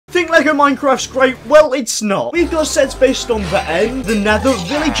Lego Minecraft's great? Well, it's not. We've got sets based on the end, the nether,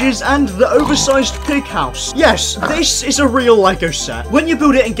 villages, and the oversized pig house. Yes, this is a real Lego set. When you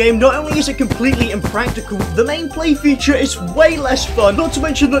build it in game, not only is it completely impractical, the main play feature is way less fun, not to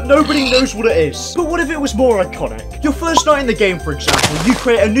mention that nobody knows what it is. But what if it was more iconic? Your first night in the game, for example, you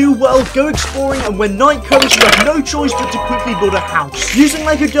create a new world, go exploring, and when night comes, you have no choice but to quickly build a house. Using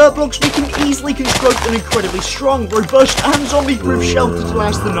Lego dirt blocks, we can easily construct an incredibly strong, robust, and zombie-proof shelter to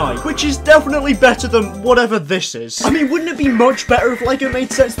last the night, which is definitely better than whatever this is. I mean, wouldn't it be much better if Lego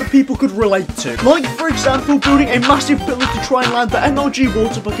made sets that people could relate to? Like, for example, building a massive pillar to try and land the MLG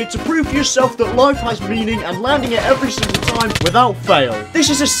water bucket to prove to yourself that life has meaning and landing it every single time without fail. This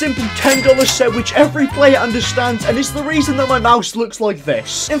is a simple $10 set which every player understands, and it's the reason that my mouse looks like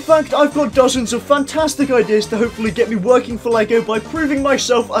this. In fact, I've got dozens of fantastic ideas to hopefully get me working for Lego by proving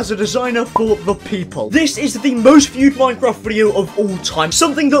myself as a designer for the people. This is the most viewed Minecraft video of all time,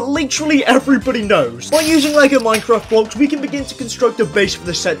 something that literally everybody knows. By using Lego Minecraft blocks, we can begin to construct a base for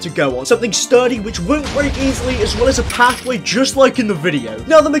the set to go on, something sturdy which won't break easily, as well as a pathway just like in the video.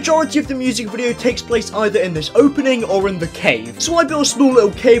 Now, the majority of the music video takes place either in this opening or in the cave, so I built a small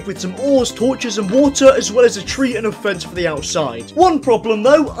little cave with some ores, torches, and water, as well as a tree and a fence for the outside. One problem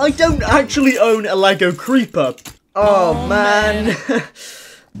though, I don't actually own a Lego creeper. Oh man.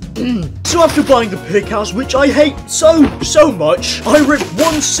 So after buying the pig house, which I hate so much, I ripped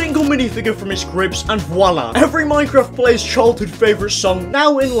one single minifigure from its grips and voila, every Minecraft player's childhood favourite song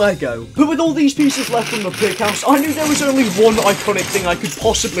now in Lego. But with all these pieces left from the pig house, I knew there was only one iconic thing I could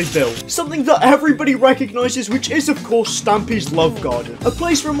possibly build. Something that everybody recognises, which is of course Stampy's Love Garden. A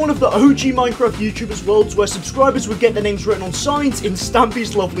place from one of the OG Minecraft YouTubers' worlds where subscribers would get their names written on signs in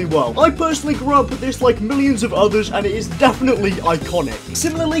Stampy's lovely world. I personally grew up with this like millions of others, and it is definitely iconic.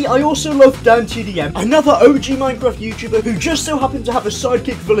 Similarly, I also love DanTDM, another OG Minecraft YouTuber who just so happened to have a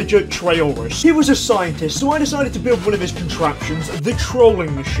sidekick villager, Trayorus. He was a scientist, so I decided to build one of his contraptions, the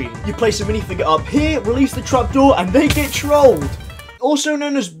trolling machine. You place a minifigure up here, release the trapdoor, and they get trolled. Also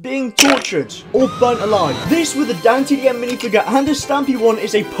known as being tortured or burnt alive. This, with a DanTDM minifigure and a Stampy one,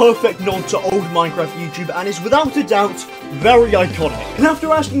 is a perfect nod to old Minecraft YouTube and is without a doubt very iconic. And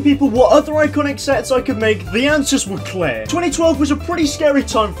after asking people what other iconic sets I could make, the answers were clear. 2012 was a pretty scary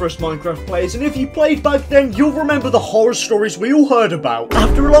time for us Minecraft players, and if you played back then, you'll remember the horror stories we all heard about.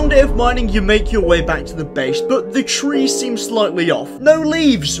 After a long day of mining, you make your way back to the base, but the trees seem slightly off. No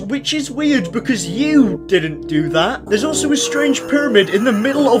leaves, which is weird because you didn't do that. There's also a strange pyramid in the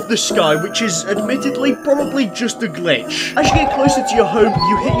middle of the sky, which is admittedly probably just a glitch. As you get closer to your home,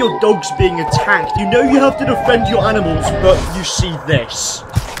 you hear your dogs being attacked. You know you have to defend your animals, but you see this.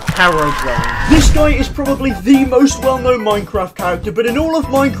 Herobrine. This guy is probably the most well-known Minecraft character, but in all of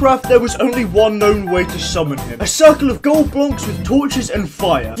Minecraft, there was only one known way to summon him. A circle of gold blocks with torches and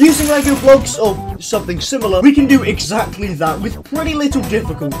fire. Using Lego blocks, or something similar, we can do exactly that with pretty little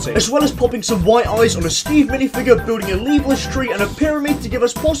difficulty, as well as popping some white eyes on a Steve minifigure, building a leafless tree, and a pyramid to give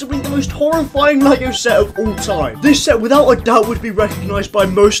us possibly the most horrifying Lego set of all time. This set, without a doubt, would be recognized by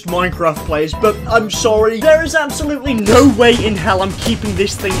most Minecraft players, but I'm sorry, there is absolutely no way in hell I'm keeping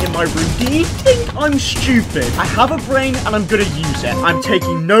this thing in my room. Do you think I'm stupid? I have a brain and I'm gonna use it. I'm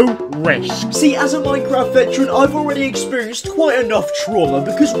taking no risk. See, as a Minecraft veteran, I've already experienced quite enough trauma,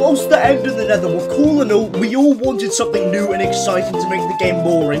 because whilst the end and the nether were cool and all, we all wanted something new and exciting to make the game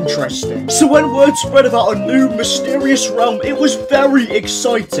more interesting. So when word spread about a new mysterious realm, it was very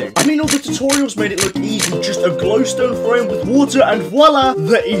exciting. I mean, all the tutorials made it look easy, just a glowstone frame with water and voila,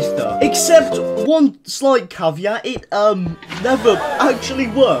 the ether. Except one slight caveat, it never actually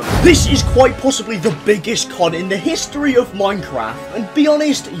worked. This is quite possibly the biggest con in the history of Minecraft, and be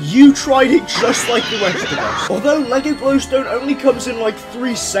honest, you tried it just like the rest of us. Although Lego Glowstone only comes in like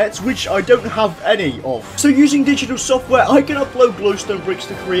 3 sets, which I don't have any of. So using digital software, I can upload glowstone bricks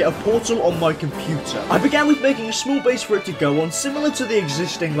to create a portal on my computer. I began with making a small base for it to go on, similar to the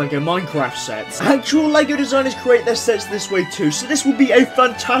existing Lego Minecraft sets. Actual Lego designers create their sets this way too, so this will be a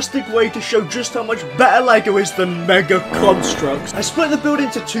fantastic way to show just how much better Lego is than Mega Constructs. I split the build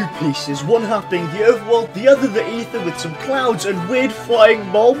into 2 pieces, one half being the overworld, the other the ether with some clouds and weird flying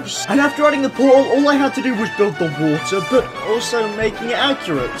mobs. And after adding the portal, all I had to do was build the water, but also making it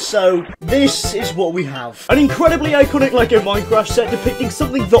accurate. So this is what we have. An incredibly iconic Lego Minecraft set depicting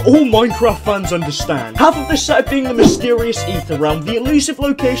something that all Minecraft fans understand. Half of the set being the mysterious ether realm, the elusive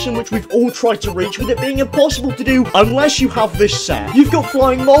location which we've all tried to reach, with it being impossible to do unless you have this set. You've got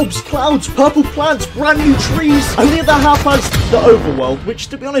flying mobs, clouds, purple plants, brand new trees, and the other half has the overworld, which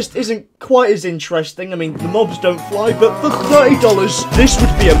to be honest isn't quite as interesting. I mean, the mobs don't fly, but for $30, this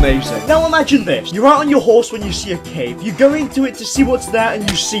would be amazing. amazing. Now imagine this. You're out on your horse when you see a cave. You go into it to see what's there and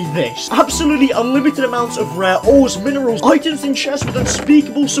you see this. Absolutely unlimited amounts of rare ores, minerals, items in chests with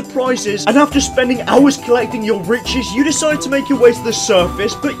unspeakable surprises. And after spending hours collecting your riches, you decide to make your way to the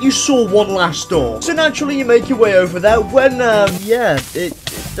surface, but you saw one last door. So naturally you make your way over there when, yeah, it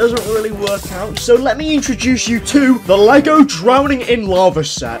doesn't really work out. So let me introduce you to the LEGO Drowning in Lava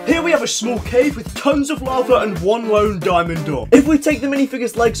set. Here we have a small cave with tons of lava and one lone diamond door. If we take the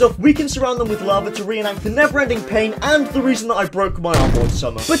minifigure's legs off, we can surround them with lava to reenact the never-ending pain and the reason that I broke my arm one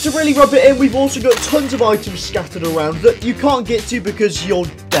summer. But to really rub it in, we've also got tons of items scattered around that you can't get to because you're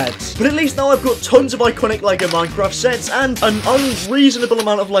dead. But at least now I've got tons of iconic LEGO Minecraft sets and an unreasonable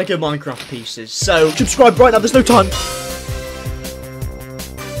amount of LEGO Minecraft pieces. So subscribe right now, there's no time.